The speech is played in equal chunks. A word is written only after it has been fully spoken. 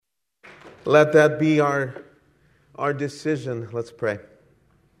Let that be our decision. Let's pray.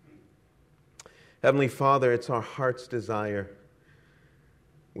 Heavenly Father, it's our heart's desire.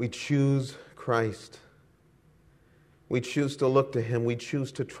 We choose Christ. We choose to look to Him. We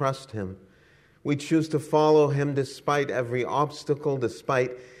choose to trust Him. We choose to follow Him despite every obstacle,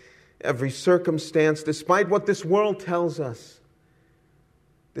 despite every circumstance, despite what this world tells us,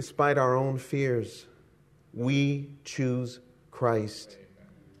 despite our own fears. We choose Christ.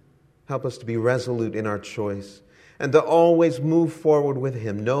 Help us to be resolute in our choice and to always move forward with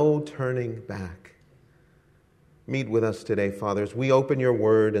Him. No turning back. Meet with us today, Father, as we open your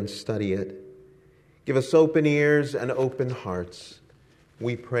word and study it. Give us open ears and open hearts.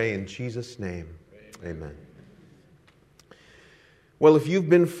 We pray in Jesus' name. Amen. Well, if you've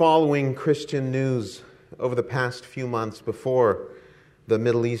been following Christian news over the past few months before the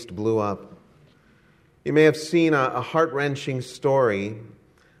Middle East blew up, you may have seen a heart-wrenching story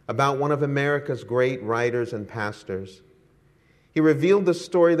about one of America's great writers and pastors. He revealed the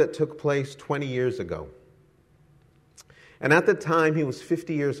story that took place 20 years ago. And at the time, he was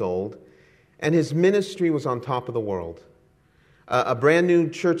 50 years old, and his ministry was on top of the world. A brand new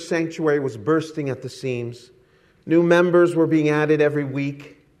church sanctuary was bursting at the seams. New members were being added every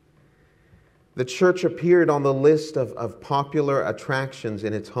week. The church appeared on the list of popular attractions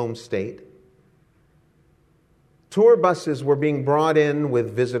in its home state. Tour buses were being brought in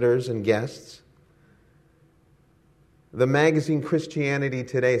with visitors and guests. The magazine Christianity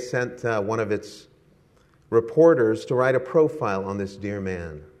Today sent one of its reporters to write a profile on this dear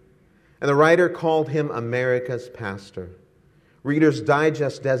man. And the writer called him America's pastor. Reader's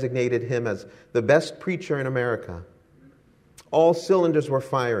Digest designated him as the best preacher in America. All cylinders were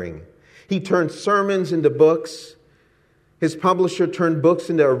firing. He turned sermons into books. His publisher turned books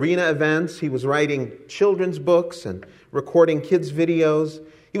into arena events. He was writing children's books and recording kids' videos.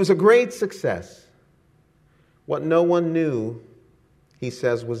 He was a great success. What no one knew, he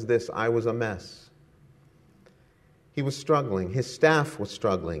says, was this: I was a mess. He was struggling. His staff was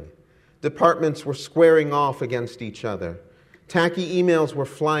struggling. Departments were squaring off against each other. Tacky emails were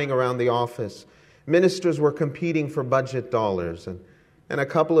flying around the office. Ministers were competing for budget dollars. And a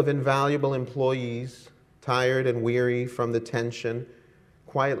couple of invaluable employees, tired and weary from the tension,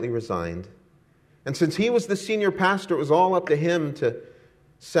 quietly resigned. And since he was the senior pastor, it was all up to him to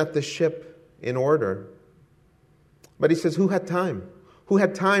set the ship in order. But he says, who had time? Who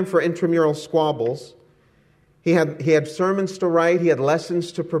had time for intramural squabbles? He had sermons to write. He had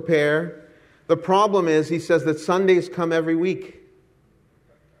lessons to prepare. The problem is, he says, that Sundays come every week.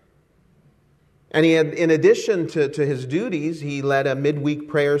 And he had, in addition to his duties, he led a midweek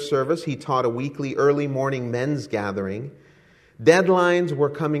prayer service. He taught a weekly early morning men's gathering. Deadlines were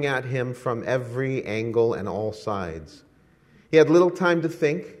coming at him from every angle and all sides. He had little time to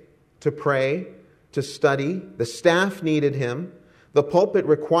think, to pray, to study. The staff needed him. The pulpit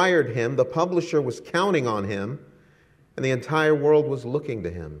required him. The publisher was counting on him. And the entire world was looking to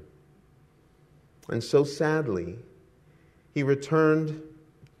him. And so sadly, he returned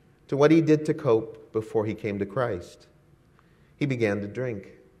to what he did to cope before he came to Christ. He began to drink.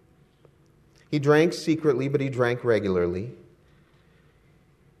 He drank secretly, but he drank regularly.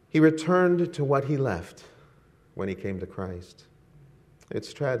 He returned to what he left when he came to Christ.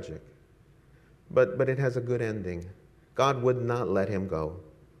 It's tragic, but it has a good ending. God would not let him go.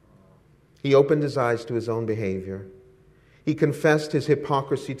 He opened his eyes to his own behavior. He confessed his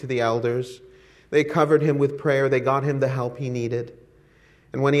hypocrisy to the elders. They covered him with prayer. They got him the help he needed.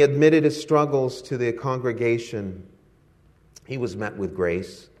 And when he admitted his struggles to the congregation, he was met with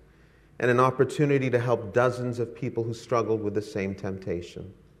grace and an opportunity to help dozens of people who struggled with the same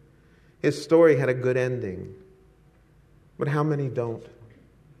temptation. His story had a good ending. But how many don't?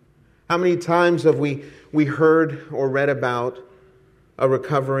 How many times have we heard or read about a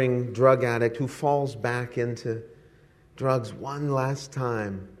recovering drug addict who falls back into drugs one last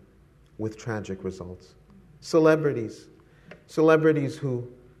time with tragic results? Celebrities who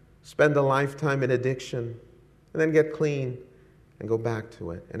spend a lifetime in addiction and then get clean and go back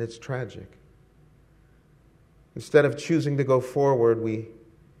to it. And it's tragic. Instead of choosing to go forward, we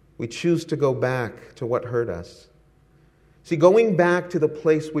choose to go back to what hurt us. See, going back to the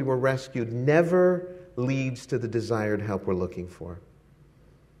place we were rescued never leads to the desired help we're looking for.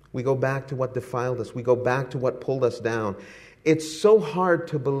 We go back to what defiled us. We go back to what pulled us down. It's so hard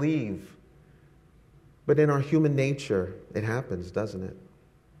to believe, but in our human nature, it happens, doesn't it?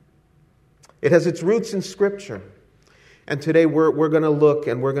 It has its roots in Scripture. And today we're going to look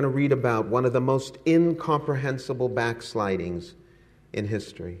and we're going to read about one of the most incomprehensible backslidings in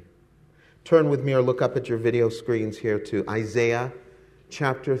history. Turn with me or look up at your video screens here to Isaiah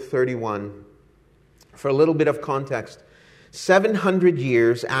chapter 31. For a little bit of context, 700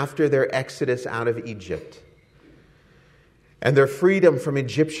 years after their exodus out of Egypt and their freedom from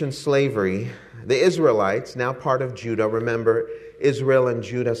Egyptian slavery, the Israelites, now part of Judah, remember Israel and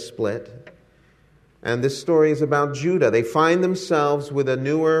Judah split. And this story is about Judah. They find themselves with a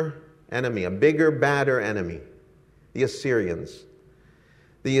newer enemy, a bigger, badder enemy, the Assyrians.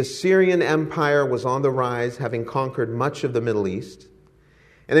 The Assyrian Empire was on the rise, having conquered much of the Middle East.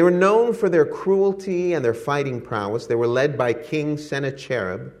 And they were known for their cruelty and their fighting prowess. They were led by King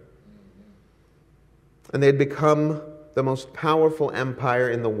Sennacherib. And they had become the most powerful empire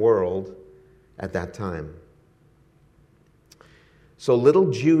in the world at that time. So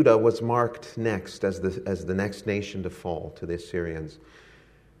little Judah was marked next as the next nation to fall to the Assyrians.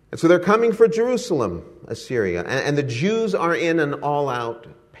 And so they're coming for Jerusalem, Assyria. And the Jews are in an all-out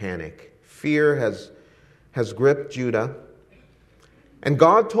panic. Fear has gripped Judah. And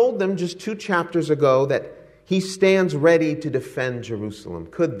God told them just 2 chapters ago that He stands ready to defend Jerusalem.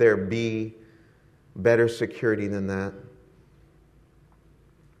 Could there be better security than that?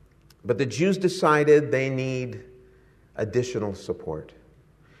 But the Jews decided they need additional support.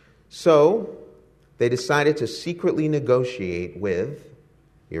 So they decided to secretly negotiate with,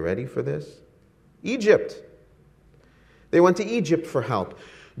 you ready for this? Egypt. They went to Egypt for help.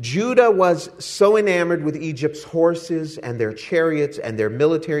 Judah was so enamored with Egypt's horses and their chariots and their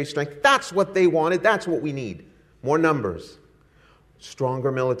military strength. That's what they wanted. That's what we need. More numbers,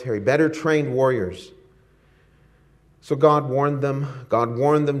 stronger military, better trained warriors. So God warned them,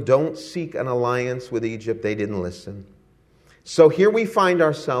 don't seek an alliance with Egypt. They didn't listen. So here we find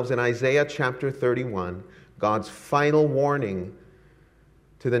ourselves in Isaiah chapter 31, God's final warning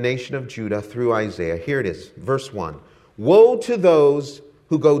to the nation of Judah through Isaiah. Here it is, verse 1. Woe to those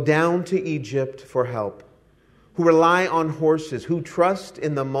who go down to Egypt for help, who rely on horses, who trust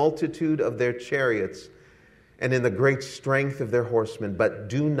in the multitude of their chariots and in the great strength of their horsemen, but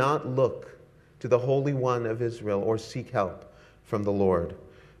do not look to the Holy One of Israel or seek help from the Lord.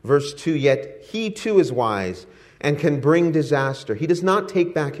 Verse 2, yet He too is wise and can bring disaster. He does not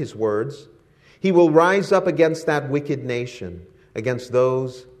take back His words. He will rise up against that wicked nation, against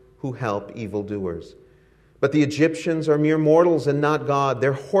those who help evildoers. But the Egyptians are mere mortals and not God.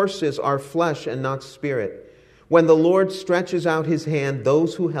 Their horses are flesh and not spirit. When the Lord stretches out His hand,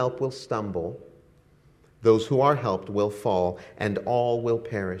 those who help will stumble. Those who are helped will fall, and all will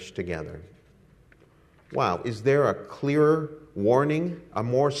perish together. Wow, is there a clearer warning, a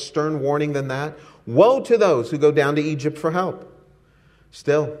more stern warning than that? Woe to those who go down to Egypt for help.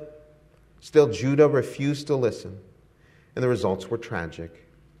 Still, Judah refused to listen, and the results were tragic.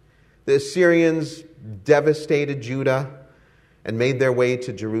 The Assyrians devastated Judah and made their way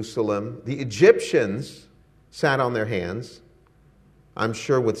to Jerusalem. The Egyptians sat on their hands, I'm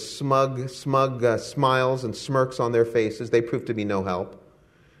sure with smug smiles and smirks on their faces. They proved to be no help.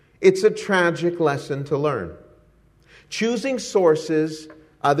 It's a tragic lesson to learn. Choosing sources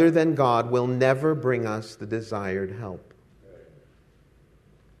other than God will never bring us the desired help.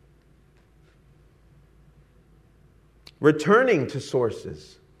 Returning to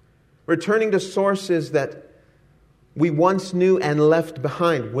sources that we once knew and left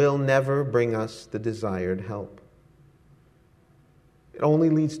behind will never bring us the desired help. It only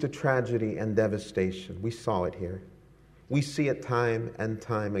leads to tragedy and devastation. We saw it here. We see it time and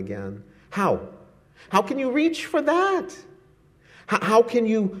time again. How? How can you reach for that? How can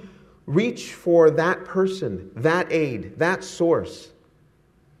you reach for that person, that aid, that source?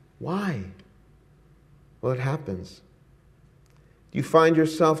 Why? Well, it happens. You find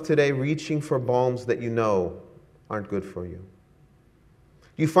yourself today reaching for balms that you know aren't good for you.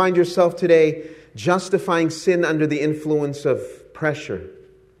 You find yourself today justifying sin under the influence of pressure,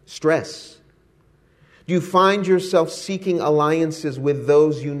 stress. You find yourself seeking alliances with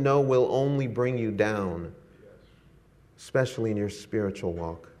those you know will only bring you down, especially in your spiritual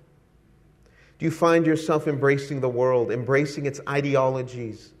walk. Do you find yourself embracing the world, embracing its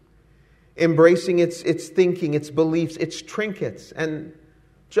ideologies, embracing its thinking, its beliefs, its trinkets, and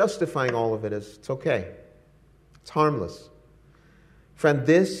justifying all of it as it's okay. It's harmless. Friend,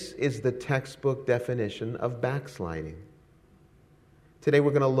 this is the textbook definition of backsliding. Today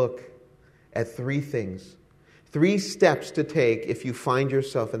we're going to look at 3 things, 3 steps to take if you find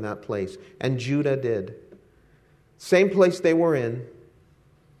yourself in that place. And Judah did. Same place they were in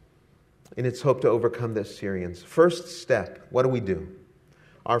its hope to overcome the Assyrians. First step, what do?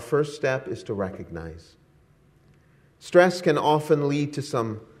 Our first step is to recognize. Stress can often lead to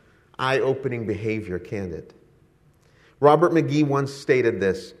some eye-opening behavior, can't it? Robert McGee once stated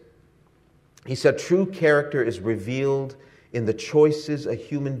this. He said, true character is revealed in the choices a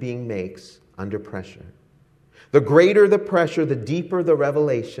human being makes under pressure. The greater the pressure, the deeper the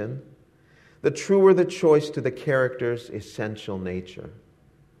revelation, the truer the choice to the character's essential nature.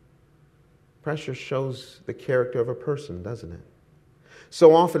 Pressure shows the character of a person, doesn't it?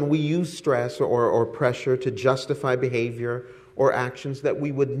 So often we use stress or pressure to justify behavior or actions that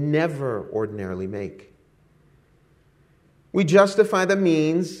we would never ordinarily make. We justify the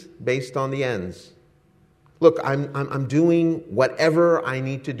means based on the ends. Look, I'm doing whatever I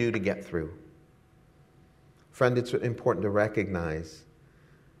need to do to get through. Friend, it's important to recognize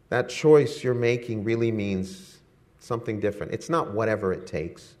that choice you're making really means something different. It's not whatever it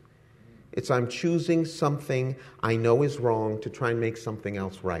takes. It's I'm choosing something I know is wrong to try and make something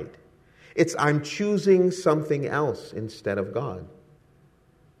else right. It's I'm choosing something else instead of God.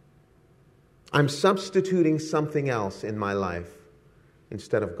 I'm substituting something else in my life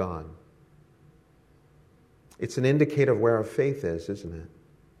instead of God. It's an indicator of where our faith is, isn't it?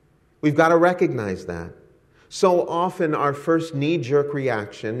 We've got to recognize that. So often our first knee-jerk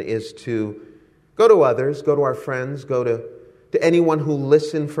reaction is to go to others, go to our friends, go to anyone who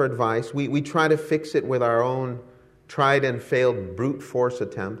listen for advice. We try to fix it with our own tried and failed brute force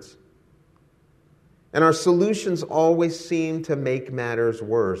attempts. And our solutions always seem to make matters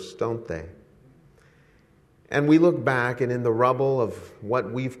worse, don't they? And we look back, and in the rubble of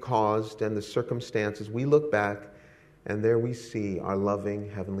what we've caused and the circumstances, we look back, and there we see our loving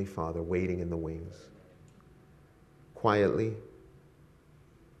Heavenly Father waiting in the wings. Quietly.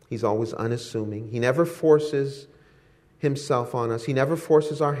 He's always unassuming. He never forces Himself on us. He never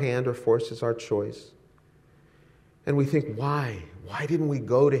forces our hand or forces our choice. And we think, why? Why didn't we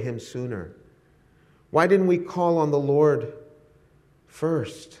go to Him sooner? Why didn't we call on the Lord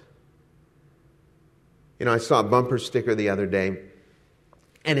first? You know, I saw a bumper sticker the other day,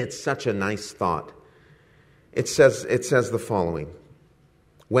 and it's such a nice thought. It says the following: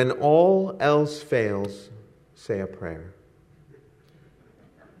 when all else fails, say a prayer.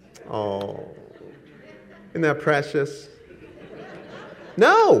 Oh, isn't that precious?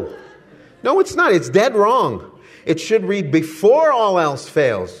 No, it's not. It's dead wrong. It should read, before all else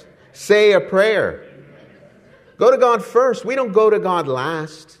fails, say a prayer. Go to God first. We don't go to God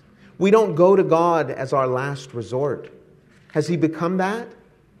last. We don't go to God as our last resort. Has He become that?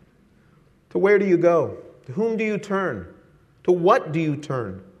 To where do you go? To whom do you turn? To what do you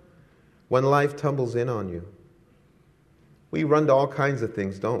turn when life tumbles in on you? We run to all kinds of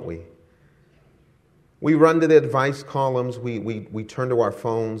things, don't we? We run to the advice columns, we turn to our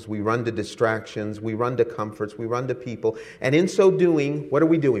phones, we run to distractions, we run to comforts, we run to people. And in so doing, what are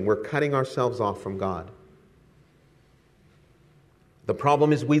we doing? We're cutting ourselves off from God. The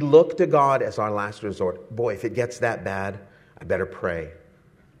problem is we look to God as our last resort. Boy, if it gets that bad, I better pray.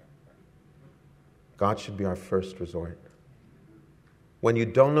 God should be our first resort. When you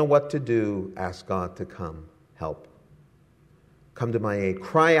don't know what to do, ask God to come help. Come to my aid.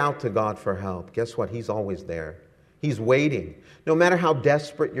 Cry out to God for help. Guess what? He's always there. He's waiting. No matter how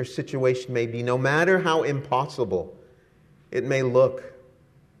desperate your situation may be, no matter how impossible it may look,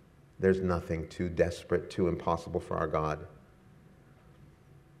 there's nothing too desperate, too impossible for our God.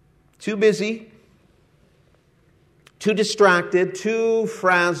 Too busy, too distracted, too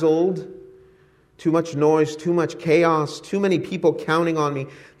frazzled, too much noise, too much chaos, too many people counting on me.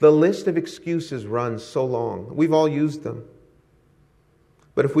 The list of excuses runs so long. We've all used them.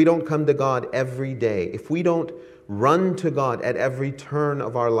 But if we don't come to God every day, if we don't run to God at every turn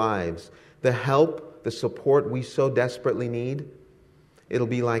of our lives, the help, the support we so desperately need, it'll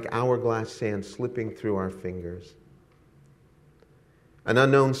be like hourglass sand slipping through our fingers. An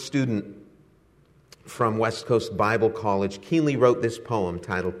unknown student from West Coast Bible College keenly wrote this poem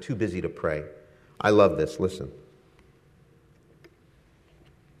titled "Too Busy to Pray." I love this. Listen.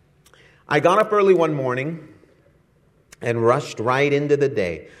 I got up early one morning and rushed right into the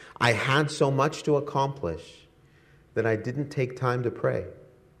day. I had so much to accomplish that I didn't take time to pray.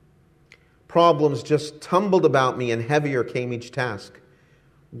 Problems just tumbled about me, and heavier came each task.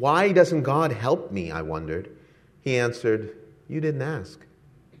 Why doesn't God help me, I wondered. He answered, you didn't ask.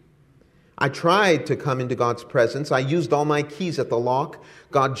 I tried to come into God's presence. I used all my keys at the lock.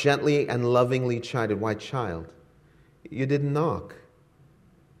 God gently and lovingly chided, why, child, you didn't knock.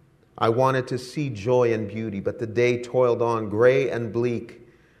 I wanted to see joy and beauty, but the day toiled on, gray and bleak.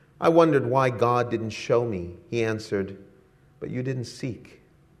 I wondered why God didn't show me. He answered, but you didn't seek.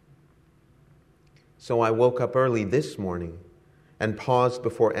 So I woke up early this morning and paused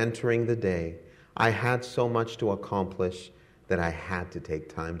before entering the day. I had so much to accomplish that I had to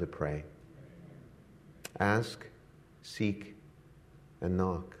take time to pray. Ask, seek, and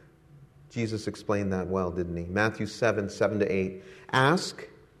knock. Jesus explained that well, didn't he? Matthew 7:7-8. Ask,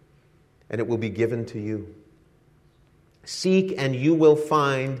 and it will be given to you. Seek, and you will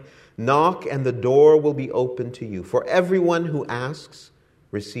find. Knock, and the door will be opened to you. For everyone who asks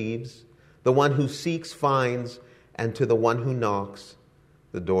receives. The one who seeks finds. And to the one who knocks,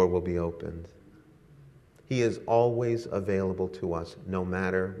 the door will be opened. He is always available to us, no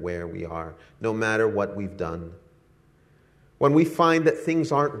matter where we are, no matter what we've done. When we find that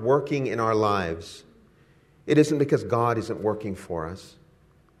things aren't working in our lives, it isn't because God isn't working for us.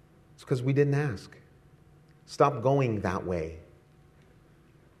 It's because we didn't ask. Stop going that way.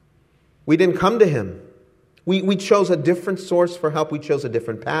 We didn't come to Him. We chose a different source for help. We chose a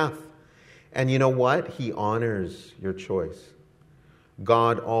different path. And you know what? He honors your choice.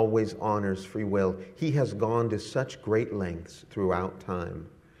 God always honors free will. He has gone to such great lengths throughout time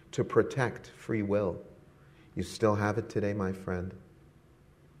to protect free will. You still have it today, my friend.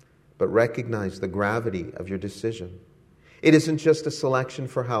 But recognize the gravity of your decision. It isn't just a selection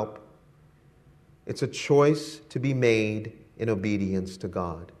for help. It's a choice to be made in obedience to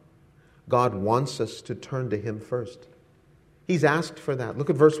God. God wants us to turn to Him first. He's asked for that. Look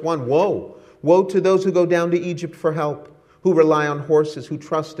at verse 1. Woe! Woe to those who go down to Egypt for help, who rely on horses, who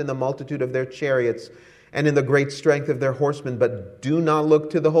trust in the multitude of their chariots and in the great strength of their horsemen, but do not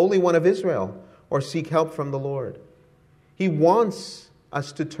look to the Holy One of Israel or seek help from the Lord. He wants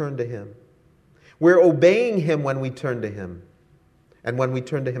us to turn to Him. We're obeying Him when we turn to Him and when we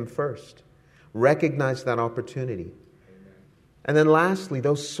turn to Him first. Recognize that opportunity. And then lastly,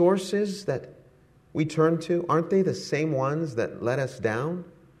 those sources that we turn to, aren't they the same ones that let us down?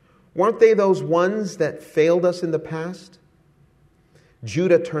 Weren't they those ones that failed us in the past?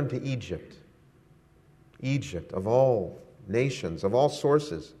 Judah turned to Egypt. Egypt, of all nations, of all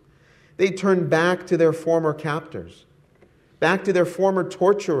sources. They turned back to their former captors, back to their former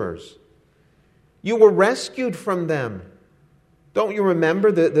torturers. You were rescued from them. Don't you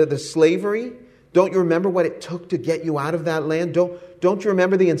remember the slavery? Don't you remember what it took to get you out of that land? Don't you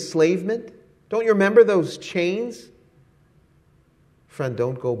remember the enslavement? Don't you remember those chains? Friend,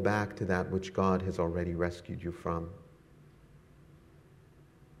 don't go back to that which God has already rescued you from.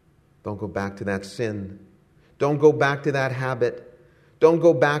 Don't go back to that sin. Don't go back to that habit. Don't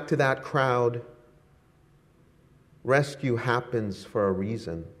go back to that crowd. Rescue happens for a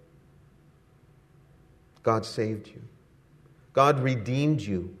reason. God saved you. God redeemed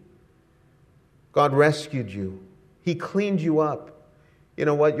you. God rescued you. He cleaned you up. You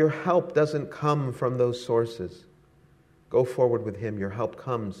know what? Your help doesn't come from those sources. Go forward with Him. Your help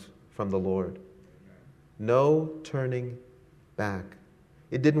comes from the Lord. No turning back.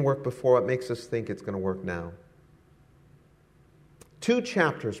 It didn't work before. What makes us think it's going to work now? 2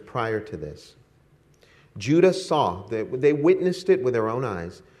 chapters prior to this, Judah saw, they witnessed it with their own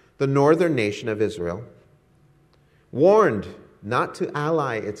eyes, the northern nation of Israel warned not to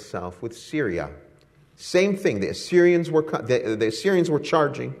ally itself with Syria. Same thing. The Assyrians were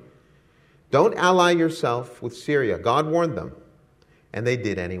charging, don't ally yourself with Syria. God warned them, and they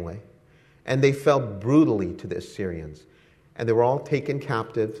did anyway. And they fell brutally to the Assyrians. And they were all taken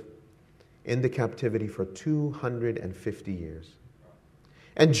captive into captivity for 250 years.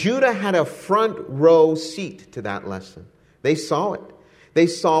 And Judah had a front row seat to that lesson. They saw it. They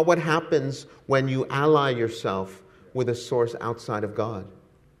saw what happens when you ally yourself with a source outside of God.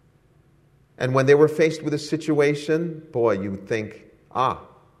 And when they were faced with a situation, boy, you would think,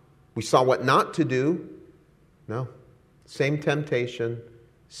 we saw what not to do. No. Same temptation,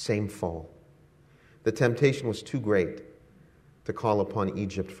 same fall. The temptation was too great to call upon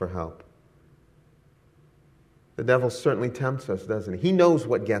Egypt for help. The devil certainly tempts us, doesn't he? He knows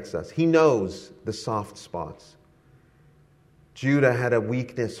what gets us. He knows the soft spots. Judah had a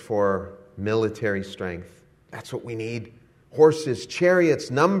weakness for military strength. That's what we need. Horses,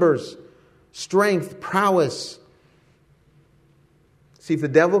 chariots, numbers, strength, prowess. See, if the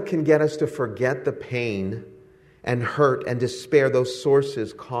devil can get us to forget the pain and hurt and despair those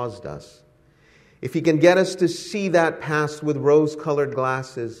sources caused us, if he can get us to see that past with rose-colored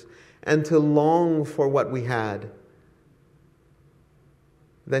glasses and to long for what we had,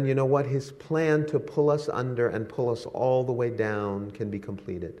 then you know what? His plan to pull us under and pull us all the way down can be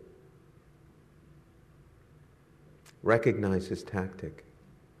completed. Recognize his tactic.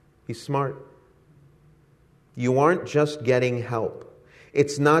 He's smart. You aren't just getting help.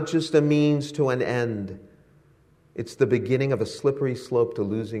 It's not just a means to an end. It's the beginning of a slippery slope to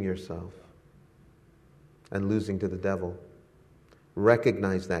losing yourself and losing to the devil.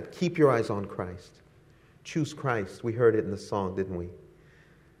 Recognize that. Keep your eyes on Christ. Choose Christ. We heard it in the song, didn't we?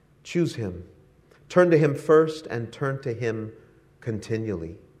 Choose Him. Turn to Him first and turn to Him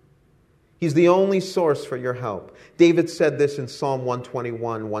continually. He's the only source for your help. David said this in Psalm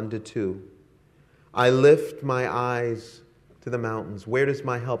 121, 1-2. I lift my eyes to the mountains. Where does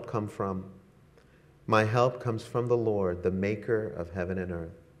my help come from? My help comes from the Lord, the maker of heaven and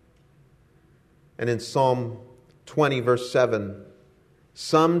earth. And in Psalm 20, verse 7,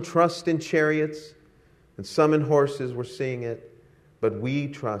 some trust in chariots and some in horses, we're seeing it, but we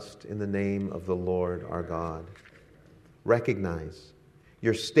trust in the name of the Lord our God. Recognize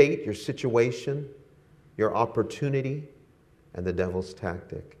your state, your situation, your opportunity, and the devil's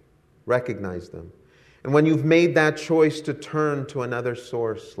tactic. Recognize them. And when you've made that choice to turn to another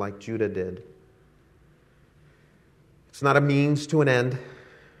source like Judah did, it's not a means to an end.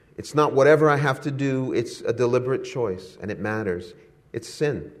 It's not whatever I have to do. It's a deliberate choice, and it matters. It's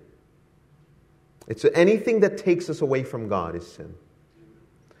sin. It's anything that takes us away from God is sin.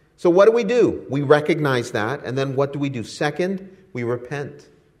 So what do? We recognize that, and then what do? Second, we repent.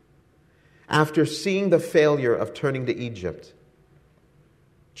 After seeing the failure of turning to Egypt,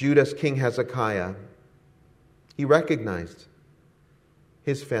 Judah's king Hezekiah, he recognized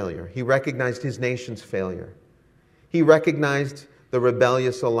his failure. He recognized his nation's failure. He recognized the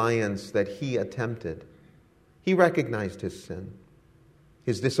rebellious alliance that he attempted. He recognized his sin,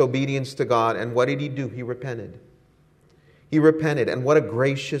 his disobedience to God, and what did he do? He repented. He repented, and what a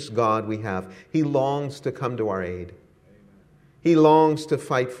gracious God we have. He longs to come to our aid. He longs to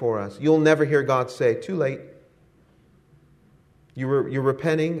fight for us. You'll never hear God say, too late. You're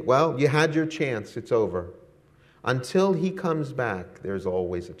repenting? Well, you had your chance. It's over. Until he comes back, there's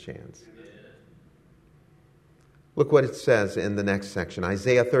always a chance. Look what it says in the next section.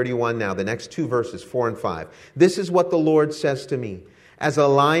 Isaiah 31 now, the next two verses, 4 and 5. This is what the Lord says to me. As a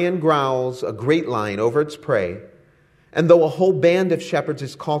lion growls, a great lion, over its prey, and though a whole band of shepherds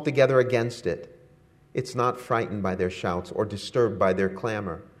is called together against it, it's not frightened by their shouts or disturbed by their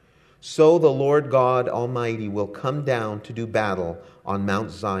clamor. So the Lord God Almighty will come down to do battle on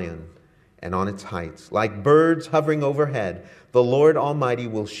Mount Zion and on its heights. Like birds hovering overhead, the Lord Almighty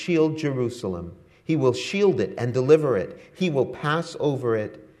will shield Jerusalem. He will shield it and deliver it. He will pass over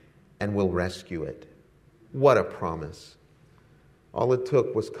it and will rescue it. What a promise. All it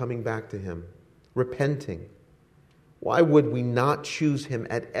took was coming back to him, repenting. Why would we not choose him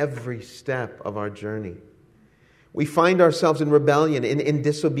at every step of our journey? We find ourselves in rebellion, in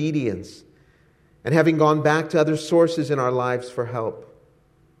disobedience, and having gone back to other sources in our lives for help.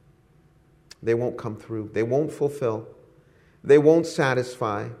 They won't come through. They won't fulfill. They won't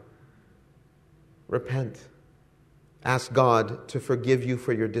satisfy. Repent. Ask God to forgive you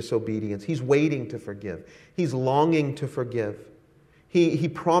for your disobedience. He's waiting to forgive. He's longing to forgive. He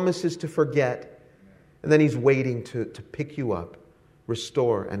promises to forget. And then he's waiting to pick you up,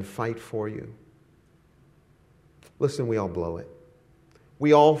 restore, and fight for you. Listen, we all blow it.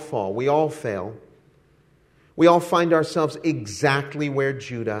 We all fall. We all fail. We all find ourselves exactly where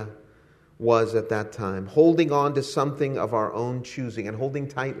Judah was at that time, holding on to something of our own choosing and holding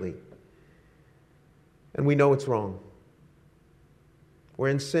tightly. And we know it's wrong. We're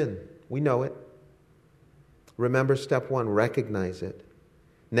in sin. We know it. Remember step one, recognize it.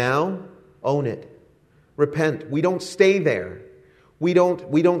 Now, own it. Repent. We don't stay there. We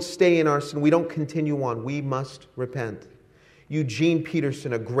don't stay in our sin. We don't continue on. We must repent. Eugene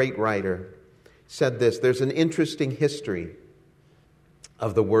Peterson, a great writer, said this. There's an interesting history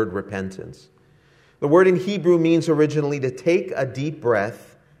of the word repentance. The word in Hebrew means originally to take a deep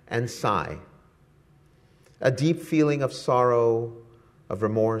breath and sigh. A deep feeling of sorrow, of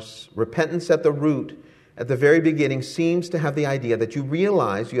remorse. Repentance at the root, at the very beginning, seems to have the idea that you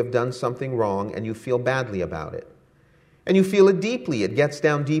realize you have done something wrong and you feel badly about it. And you feel it deeply. It gets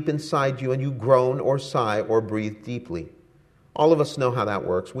down deep inside you and you groan or sigh or breathe deeply. All of us know how that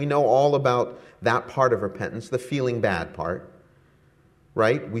works. We know all about that part of repentance, the feeling bad part.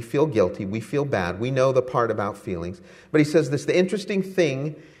 Right? We feel guilty. We feel bad. We know the part about feelings. But he says this, the interesting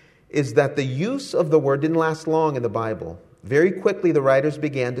thing is that the use of the word didn't last long in the Bible. Very quickly, the writers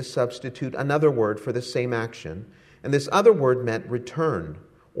began to substitute another word for the same action. And this other word meant return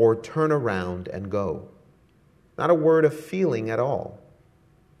or turn around and go. Not a word of feeling at all,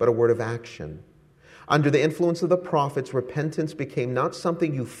 but a word of action. Under the influence of the prophets, repentance became not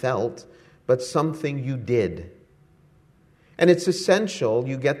something you felt, but something you did. And it's essential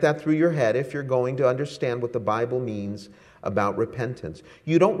you get that through your head if you're going to understand what the Bible means about repentance.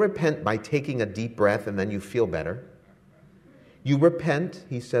 You don't repent by taking a deep breath and then you feel better. You repent,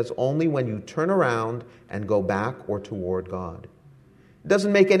 he says, only when you turn around and go back or toward God. It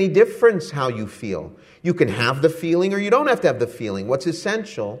doesn't make any difference how you feel. You can have the feeling or you don't have to have the feeling. What's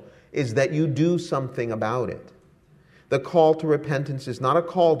essential is that you do something about it. The call to repentance is not a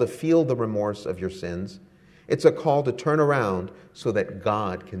call to feel the remorse of your sins. It's a call to turn around so that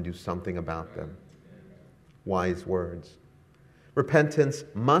God can do something about them. Wise words. Repentance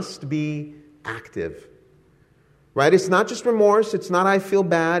must be active. Right? It's not just remorse. It's not I feel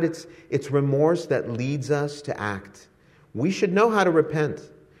bad. It's remorse that leads us to act. We should know how to repent.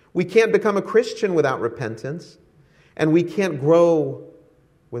 We can't become a Christian without repentance. And we can't grow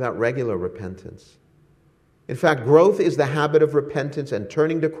without regular repentance. In fact, growth is the habit of repentance and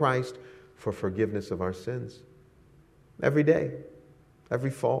turning to Christ for forgiveness of our sins. Every day,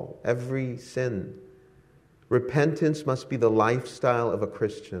 every fall, every sin. Repentance must be the lifestyle of a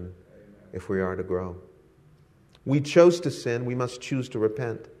Christian if we are to grow. We chose to sin, we must choose to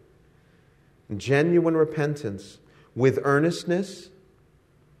repent. Genuine repentance with earnestness,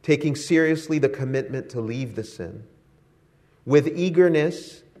 taking seriously the commitment to leave the sin, with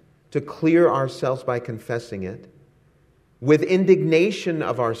eagerness to clear ourselves by confessing it, with indignation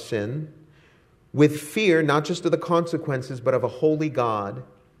of our sin, with fear, not just of the consequences, but of a holy God,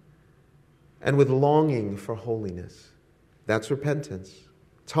 and with longing for holiness. That's repentance.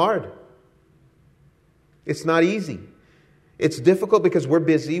 It's hard. It's not easy. It's difficult because we're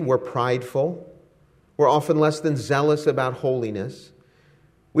busy, we're prideful, we're often less than zealous about holiness.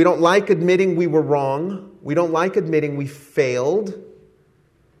 We don't like admitting we were wrong. We don't like admitting we failed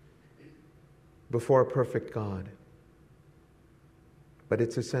before a perfect God. But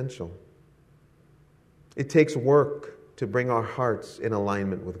it's essential. It takes work to bring our hearts in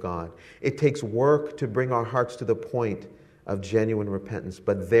alignment with God. It takes work to bring our hearts to the point of genuine repentance.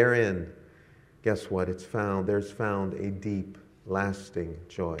 But therein, guess what? There's found a deep, lasting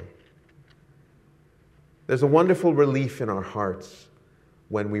joy. There's a wonderful relief in our hearts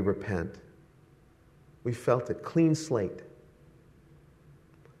when we repent. We felt it. Clean slate.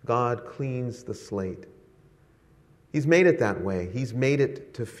 God cleans the slate. He's made it that way. He's made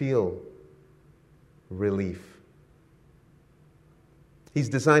it to feel relief. He's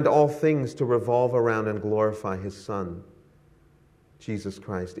designed all things to revolve around and glorify His Son, Jesus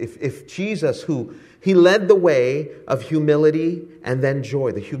Christ. If Jesus, who He led the way of humility and then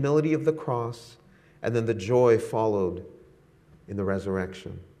joy, the humility of the cross, and then the joy followed in the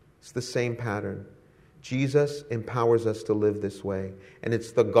resurrection. It's the same pattern. Jesus empowers us to live this way. And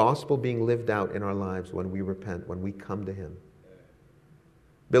it's the gospel being lived out in our lives when we repent, when we come to Him.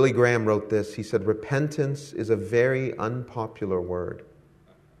 Billy Graham wrote this. He said, repentance is a very unpopular word.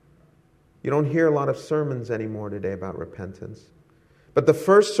 You don't hear a lot of sermons anymore today about repentance. But the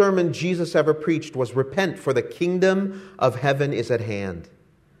first sermon Jesus ever preached was, repent, for the kingdom of heaven is at hand.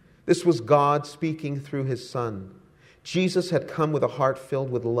 This was God speaking through His Son. Jesus had come with a heart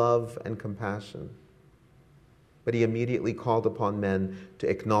filled with love and compassion. But He immediately called upon men to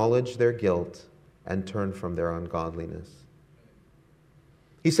acknowledge their guilt and turn from their ungodliness.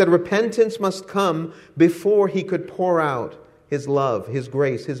 He said repentance must come before He could pour out His love, His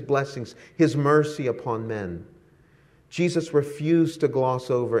grace, His blessings, His mercy upon men. Jesus refused to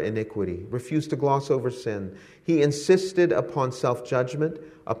gloss over iniquity, refused to gloss over sin. He insisted upon self-judgment,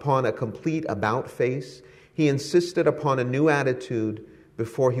 upon a complete about-face. He insisted upon a new attitude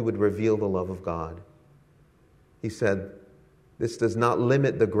before He would reveal the love of God. He said, this does not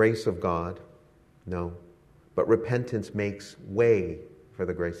limit the grace of God, no, but repentance makes way for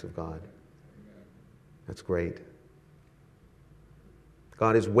the grace of God. That's great.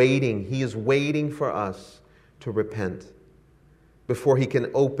 God is waiting. He is waiting for us to repent before He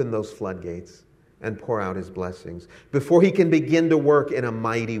can open those floodgates and pour out His blessings, before He can begin to work in a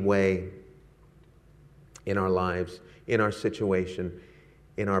mighty way in our lives, in our situation,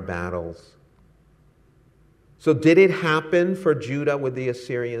 in our battles. So did it happen for Judah with the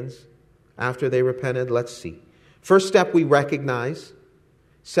Assyrians after they repented? Let's see. First step, we recognize.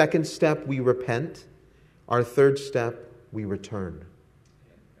 Second step, we repent. Our third step, we return.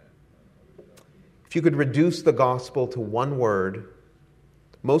 If you could reduce the gospel to one word,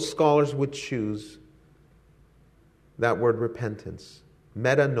 most scholars would choose that word repentance.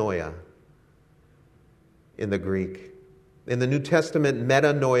 Metanoia in the Greek. In the New Testament,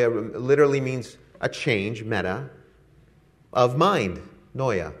 metanoia literally means a change, meta, of mind,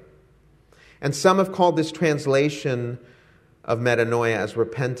 noia. And some have called this translation of metanoia as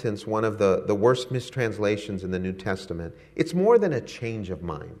repentance one of the worst mistranslations in the New Testament. It's more than a change of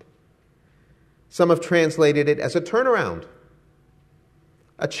mind. Some have translated it as a turnaround,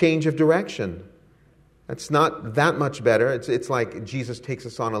 a change of direction. That's not that much better. It's like Jesus takes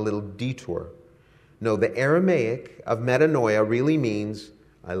us on a little detour. No, the Aramaic of metanoia really means,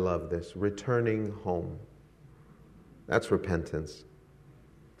 I love this, returning home. That's repentance.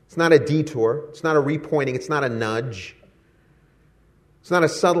 It's not a detour. It's not a repointing. It's not a nudge. It's not a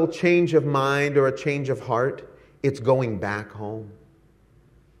subtle change of mind or a change of heart. It's going back home.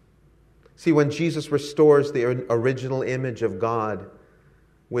 See, when Jesus restores the original image of God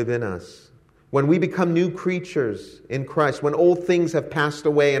within us, when we become new creatures in Christ, when old things have passed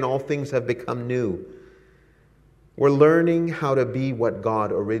away and all things have become new, we're learning how to be what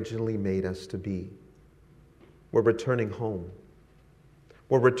God originally made us to be. We're returning home.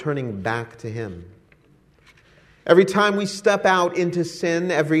 We're returning back to Him. Every time we step out into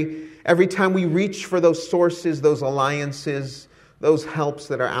sin, every time we reach for those sources, those alliances, those helps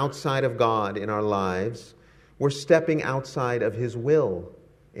that are outside of God in our lives, we're stepping outside of His will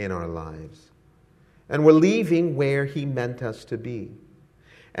in our lives. And we're leaving where He meant us to be.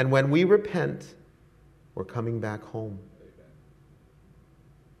 And when we repent, we're coming back home.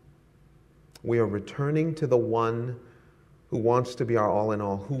 We are returning to the one who wants to be our all in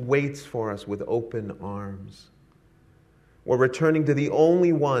all, who waits for us with open arms. We're returning to the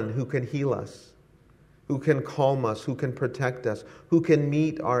only one who can heal us, who can calm us, who can protect us, who can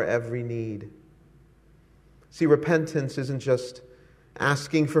meet our every need. See, repentance isn't just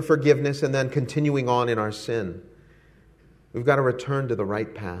asking for forgiveness and then continuing on in our sin. We've got to return to the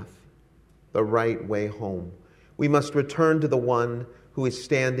right path, the right way home. We must return to the one who is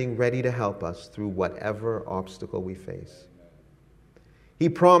standing ready to help us through whatever obstacle we face. He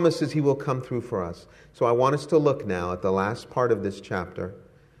promises He will come through for us. So I want us to look now at the last part of this chapter,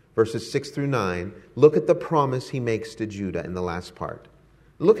 verses 6 through 9. Look at the promise He makes to Judah in the last part.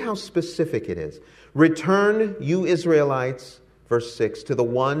 Look how specific it is. Return, you Israelites, verse 6, to the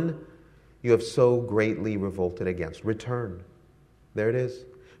one you have so greatly revolted against. Return. There it is.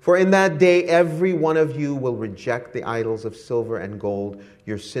 For in that day every one of you will reject the idols of silver and gold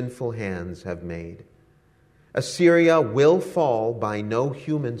your sinful hands have made. Assyria will fall by no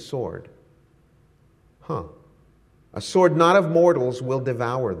human sword. A sword not of mortals will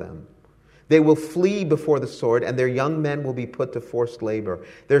devour them. They will flee before the sword, and their young men will be put to forced labor.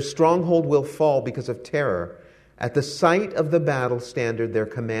 Their stronghold will fall because of terror. At the sight of the battle standard, their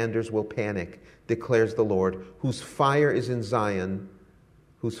commanders will panic, declares the Lord, whose fire is in Zion,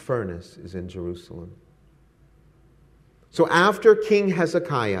 whose furnace is in Jerusalem. So after King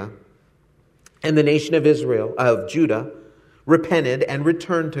Hezekiah and the nation of Judah, repented and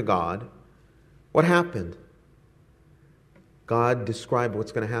returned to God, what happened? God described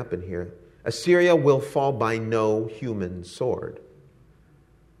what's going to happen here. Assyria will fall by no human sword.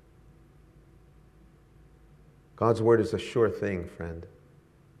 God's word is a sure thing, friend.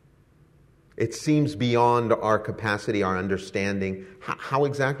 It seems beyond our capacity, our understanding. How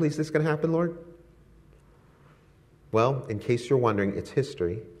exactly is this going to happen, Lord? Well, in case you're wondering, it's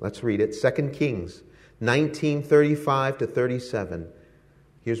history. Let's read it. 2 Kings 19:35 to 37.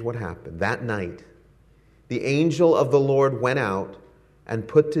 Here's what happened. That night, the angel of the Lord went out and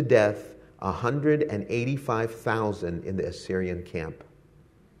put to death 185,000 in the Assyrian camp.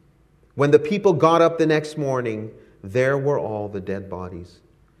 When the people got up the next morning, there were all the dead bodies.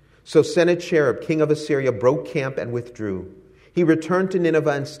 So Sennacherib, king of Assyria, broke camp and withdrew. He returned to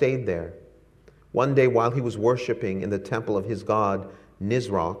Nineveh and stayed there. One day while he was worshiping in the temple of his god,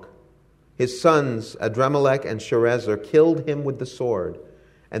 Nisroch, his sons, Adremelech and Sharezer, killed him with the sword,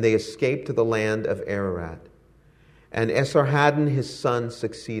 and they escaped to the land of Ararat. And Esarhaddon, his son,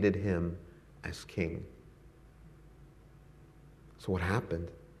 succeeded him as king. So what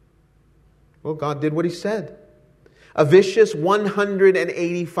happened? Well, God did what He said. A vicious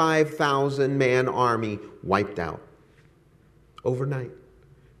 185,000 man army wiped out overnight.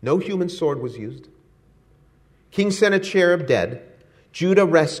 No human sword was used. King Sennacherib dead. Judah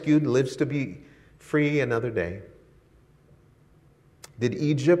rescued, lives to be free another day. Did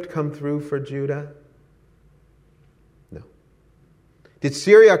Egypt come through for Judah? No. Did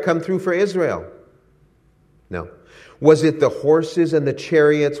Syria come through for Israel? No. Was it the horses and the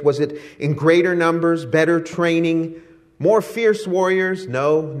chariots? Was it in greater numbers, better training, more fierce warriors?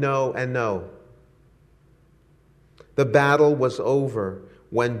 No, no, and no. The battle was over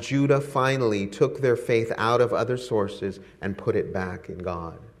when Judah finally took their faith out of other sources and put it back in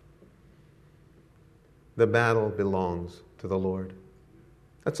God. The battle belongs to the Lord.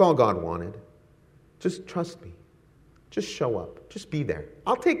 That's all God wanted. Just trust me. Just show up. Just be there.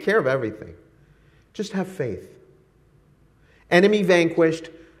 I'll take care of everything. Just have faith. Enemy vanquished,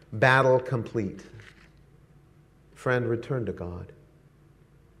 battle complete. Friend, return to God.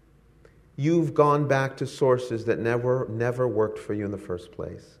 You've gone back to sources that never worked for you in the first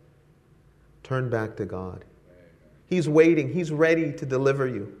place. Turn back to God. He's waiting. He's ready to deliver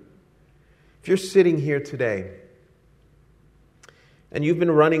you. If you're sitting here today and you've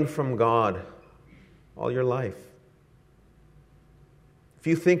been running from God all your life, if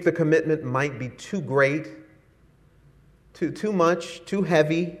you think the commitment might be too great, too much, too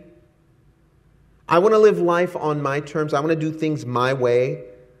heavy, I want to live life on my terms. I want to do things my way.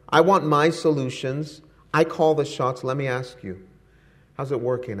 I want my solutions. I call the shots. Let me ask you, how's it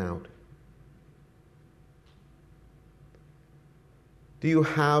working out? Do you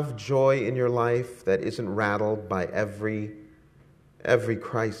have joy in your life that isn't rattled by every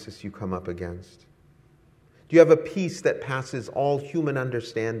crisis you come up against? Do you have a peace that passes all human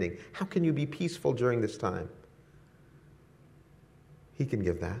understanding? How can you be peaceful during this time? He can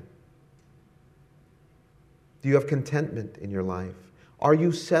give that. Do you have contentment in your life? Are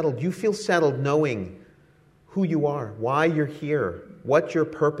you settled? Do you feel settled knowing who you are, why you're here, what your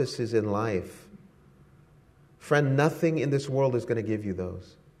purpose is in life? Friend, nothing in this world is going to give you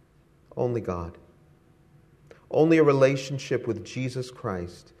those. Only God. Only a relationship with Jesus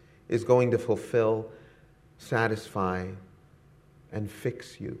Christ is going to fulfill, satisfy, and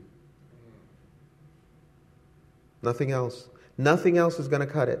fix you. Nothing else. Nothing else is going to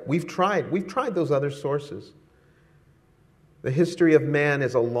cut it. We've tried those other sources. The history of man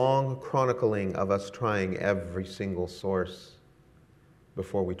is a long chronicling of us trying every single source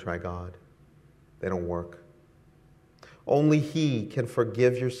before we try God. They don't work. Only He can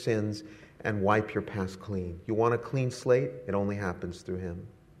forgive your sins and wipe your past clean. You want a clean slate? It only happens through Him.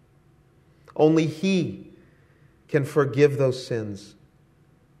 Only He can forgive those sins.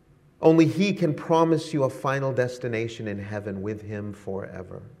 Only He can promise you a final destination in heaven with Him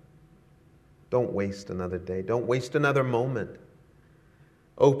forever. Don't waste another day. Don't waste another moment.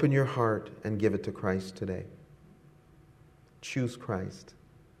 Open your heart and give it to Christ today. Choose Christ.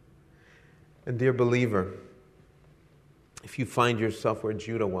 And dear believer, if you find yourself where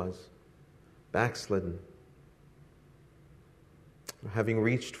Judah was, backslidden, having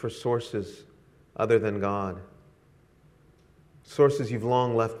reached for sources other than God, sources you've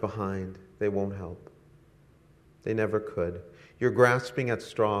long left behind, they won't help. They never could. You're grasping at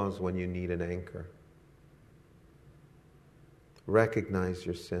straws when you need an anchor. Recognize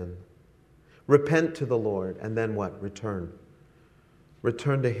your sin. Repent to the Lord, and then what? Return.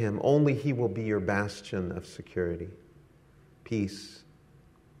 Return to Him. Only He will be your bastion of security, peace,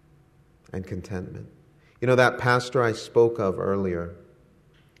 and contentment. You know, that pastor I spoke of earlier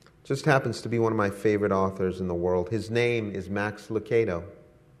just happens to be one of my favorite authors in the world. His name is Max Lucado.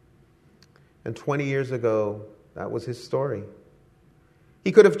 And 20 years ago, that was his story.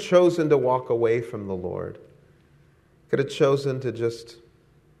 He could have chosen to walk away from the Lord. Could have chosen to just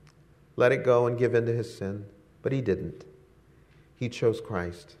let it go and give in to his sin. But he didn't. He chose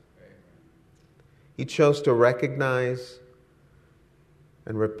Christ. He chose to recognize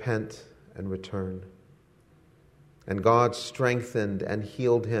and repent and return. And God strengthened and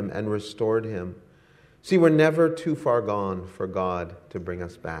healed him and restored him. See, we're never too far gone for God to bring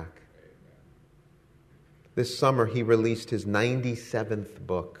us back. This summer, he released his 97th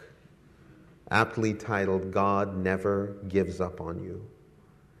book, aptly titled, God Never Gives Up on You.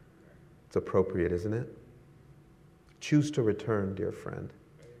 It's appropriate, isn't it? Choose to return, dear friend.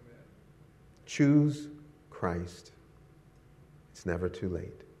 Amen. Choose Christ. It's never too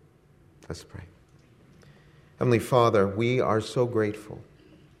late. Let's pray. Heavenly Father, we are so grateful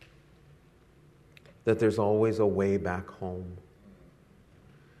that there's always a way back home.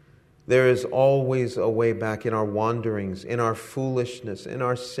 There is always a way back in our wanderings, in our foolishness, in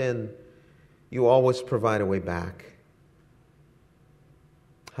our sin. You always provide a way back.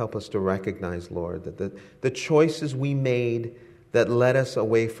 Help us to recognize, Lord, that the choices we made that led us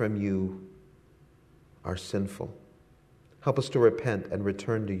away from you are sinful. Help us to repent and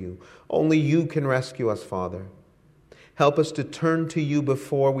return to you. Only you can rescue us, Father. Help us to turn to you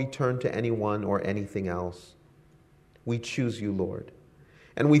before we turn to anyone or anything else. We choose you, Lord.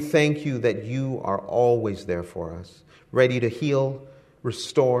 And we thank you that you are always there for us, ready to heal,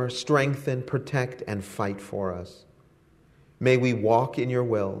 restore, strengthen, protect, and fight for us. May we walk in your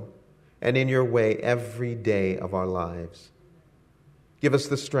will and in your way every day of our lives. Give us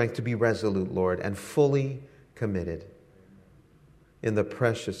the strength to be resolute, Lord, and fully committed. In the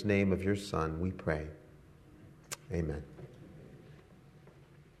precious name of your Son, we pray. Amen.